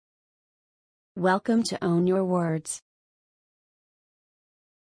Welcome to Own Your Words.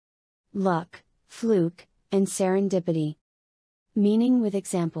 Luck, fluke, and serendipity. Meaning with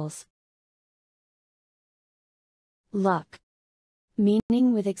examples. Luck.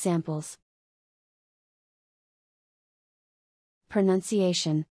 Meaning with examples.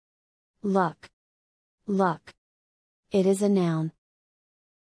 Pronunciation. Luck. Luck. It is a noun.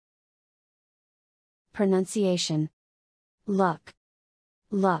 Pronunciation. Luck.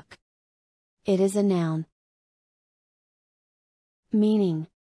 Luck. It is a noun. Meaning.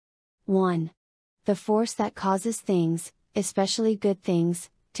 1. The force that causes things, especially good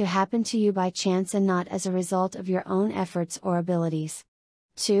things, to happen to you by chance and not as a result of your own efforts or abilities.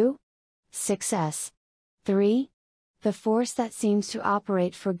 2. Success. 3. The force that seems to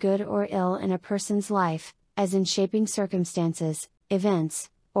operate for good or ill in a person's life, as in shaping circumstances, events,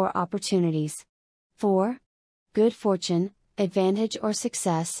 or opportunities. 4. Good fortune, advantage or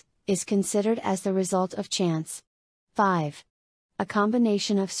success, is considered as the result of chance. 5. A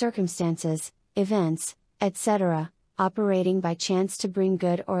combination of circumstances, events, etc., operating by chance to bring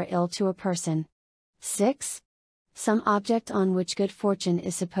good or ill to a person. 6. Some object on which good fortune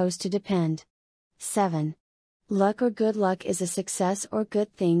is supposed to depend. 7. Luck or good luck is a success or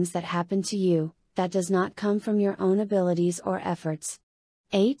good things that happen to you, that does not come from your own abilities or efforts.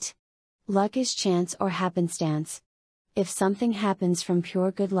 8. Luck is chance or happenstance. If something happens from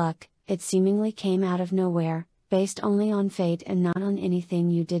pure good luck, it seemingly came out of nowhere, based only on fate and not on anything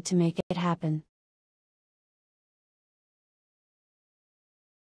you did to make it happen.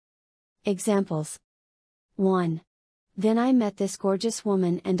 Examples. 1. Then I met this gorgeous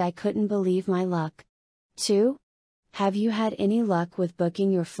woman and I couldn't believe my luck. 2. Have you had any luck with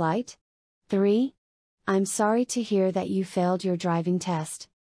booking your flight? 3. I'm sorry to hear that you failed your driving test.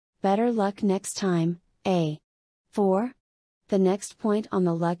 Better luck next time, eh? 4. The next point on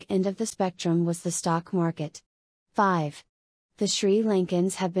the luck end of the spectrum was the stock market. 5. The Sri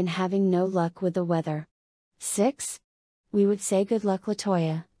Lankans have been having no luck with the weather. 6. We would say good luck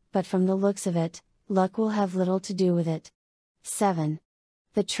Latoya, but from the looks of it, luck will have little to do with it. 7.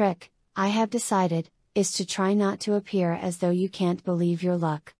 The trick, I have decided, is to try not to appear as though you can't believe your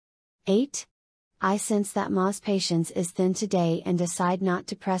luck. 8. I sense that Ma's patience is thin today and decide not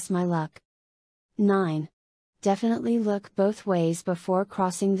to press my luck. 9. Definitely look both ways before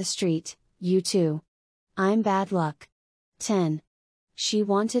crossing the street, you too. I'm bad luck. 10. She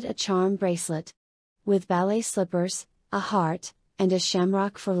wanted a charm bracelet. With ballet slippers, a heart, and a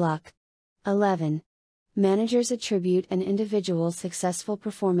shamrock for luck. 11. Managers attribute an individual's successful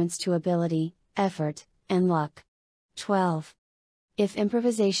performance to ability, effort, and luck. 12. If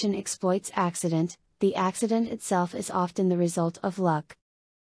improvisation exploits accident, the accident itself is often the result of luck.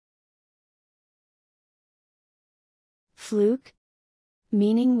 Fluke.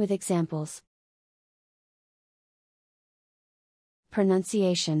 Meaning with examples.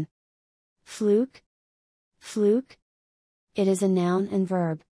 Pronunciation. Fluke. Fluke. It is a noun and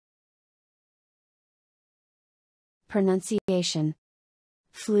verb. Pronunciation.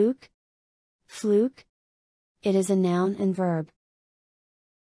 Fluke. Fluke. It is a noun and verb.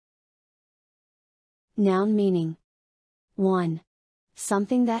 Noun meaning. 1.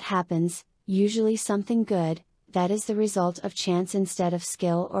 Something that happens, usually something good, that is the result of chance instead of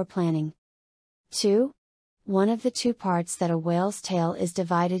skill or planning. 2. One of the two parts that a whale's tail is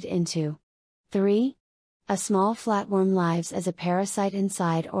divided into. 3. A small flatworm lives as a parasite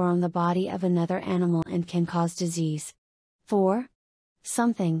inside or on the body of another animal and can cause disease. 4.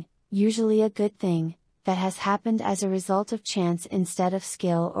 Something, usually a good thing, that has happened as a result of chance instead of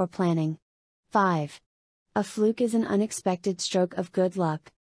skill or planning. 5. A fluke is an unexpected stroke of good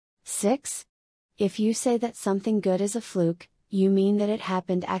luck. 6. If you say that something good is a fluke, you mean that it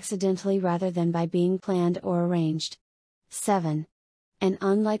happened accidentally rather than by being planned or arranged. 7. An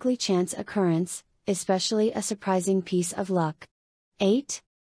unlikely chance occurrence, especially a surprising piece of luck. 8.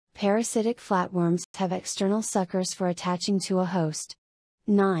 Parasitic flatworms have external suckers for attaching to a host.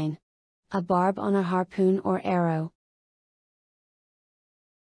 9. A barb on a harpoon or arrow.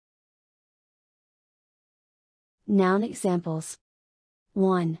 Noun examples.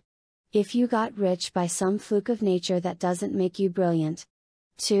 1. If you got rich by some fluke of nature that doesn't make you brilliant.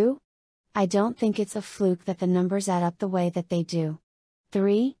 2. I don't think it's a fluke that the numbers add up the way that they do.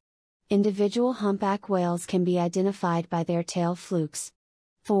 3. Individual humpback whales can be identified by their tail flukes.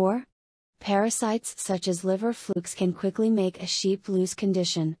 4. Parasites such as liver flukes can quickly make a sheep lose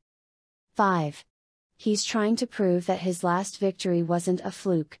condition. 5. He's trying to prove that his last victory wasn't a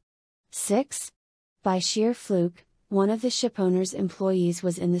fluke. 6. By sheer fluke, one of the shipowner's employees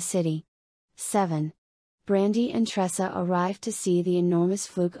was in the city. 7. Brandy and Tressa arrived to see the enormous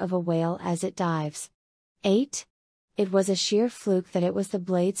fluke of a whale as it dives. 8. It was a sheer fluke that it was the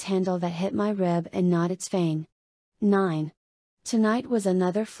blade's handle that hit my rib and not its fang. 9. Tonight was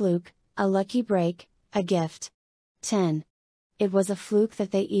another fluke, a lucky break, a gift. 10. It was a fluke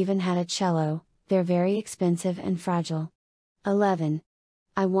that they even had a cello, they're very expensive and fragile. 11.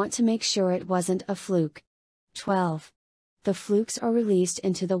 I want to make sure it wasn't a fluke. 12. The flukes are released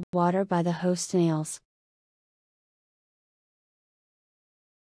into the water by the host snails.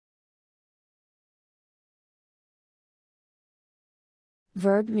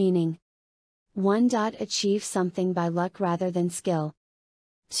 Verb meaning. 1. Achieve something by luck rather than skill.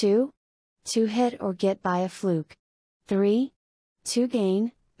 2. To hit or get by a fluke. 3. To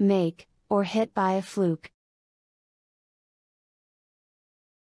gain, make, or hit by a fluke.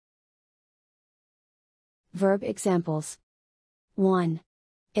 Verb examples. 1.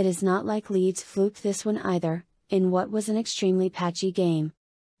 It is not like Leeds fluked this one either, in what was an extremely patchy game.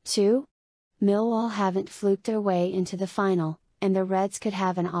 2. Millwall haven't fluked their way into the final, and the Reds could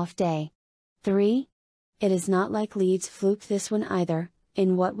have an off day. 3. It is not like Leeds fluked this one either,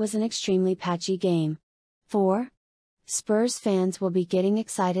 in what was an extremely patchy game. 4. Spurs fans will be getting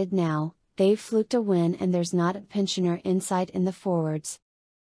excited now, they've fluked a win and there's not a pensioner in sight in the forwards.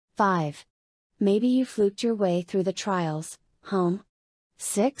 5. Maybe you fluked your way through the trials, home.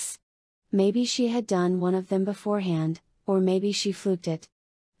 6. Maybe she had done one of them beforehand, or maybe she fluked it.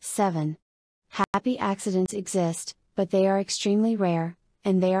 7. Happy accidents exist, but they are extremely rare,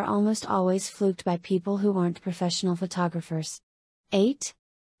 and they are almost always fluked by people who aren't professional photographers. 8.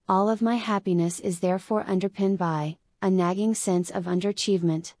 All of my happiness is therefore underpinned by a nagging sense of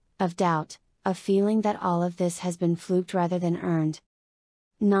underachievement, of doubt, of feeling that all of this has been fluked rather than earned.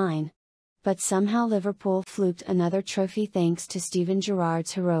 9. But somehow Liverpool fluked another trophy thanks to Steven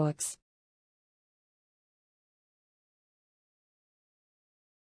Gerrard's heroics.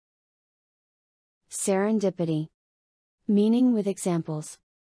 Serendipity. Meaning with examples.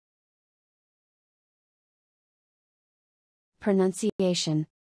 Pronunciation.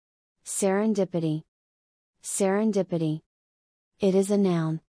 Serendipity. Serendipity. It is a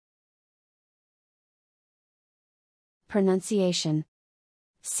noun. Pronunciation.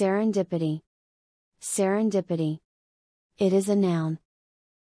 Serendipity. Serendipity. It is a noun.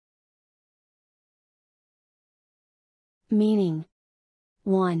 Meaning.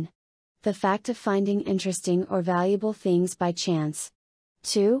 1. The fact of finding interesting or valuable things by chance.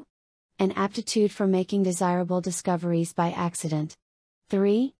 2. An aptitude for making desirable discoveries by accident.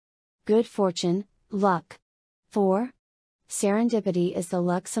 3. Good fortune, luck. 4. Serendipity is the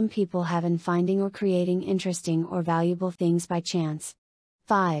luck some people have in finding or creating interesting or valuable things by chance.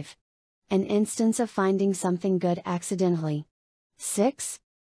 5. An instance of finding something good accidentally. 6.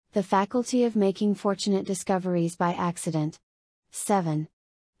 The faculty of making fortunate discoveries by accident. 7.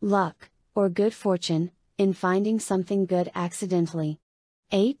 Luck, or good fortune, in finding something good accidentally.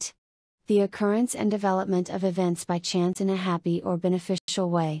 8. The occurrence and development of events by chance in a happy or beneficial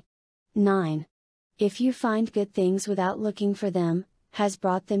way. 9. If you find good things without looking for them, has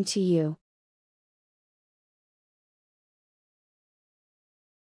brought them to you.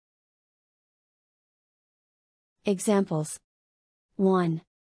 Examples. 1.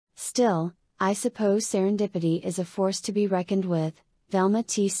 Still, I suppose serendipity is a force to be reckoned with, Velma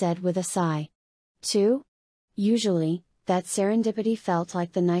T said with a sigh. 2. Usually, that serendipity felt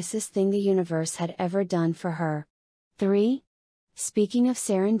like the nicest thing the universe had ever done for her. 3. Speaking of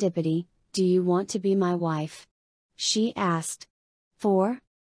serendipity, do you want to be my wife? She asked. 4.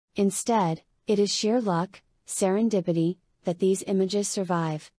 Instead, it is sheer luck, serendipity, that these images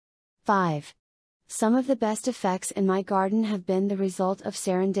survive. 5. Some of the best effects in my garden have been the result of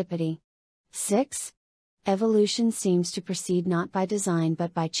serendipity. 6. Evolution seems to proceed not by design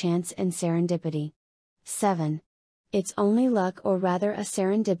but by chance and serendipity. 7. It's only luck or rather a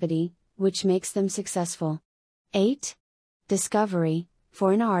serendipity, which makes them successful. 8. Discovery,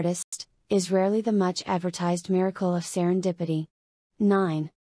 for an artist, is rarely the much advertised miracle of serendipity. 9.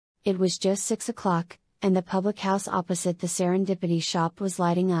 It was just 6 o'clock, and the public house opposite the serendipity shop was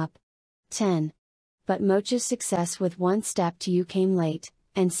lighting up. 10. But Mocha's success with One Step to You came late,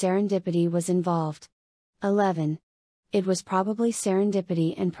 and serendipity was involved. 11. It was probably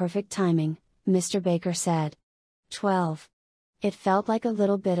serendipity and perfect timing, Mr. Baker said. 12. It felt like a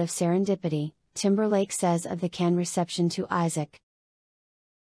little bit of serendipity, Timberlake says of the Cannes reception to Isaac.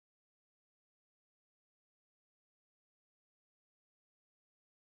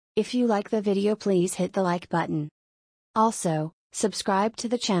 If you like the video, please hit the like button. Also, subscribe to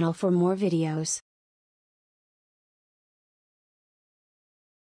the channel for more videos.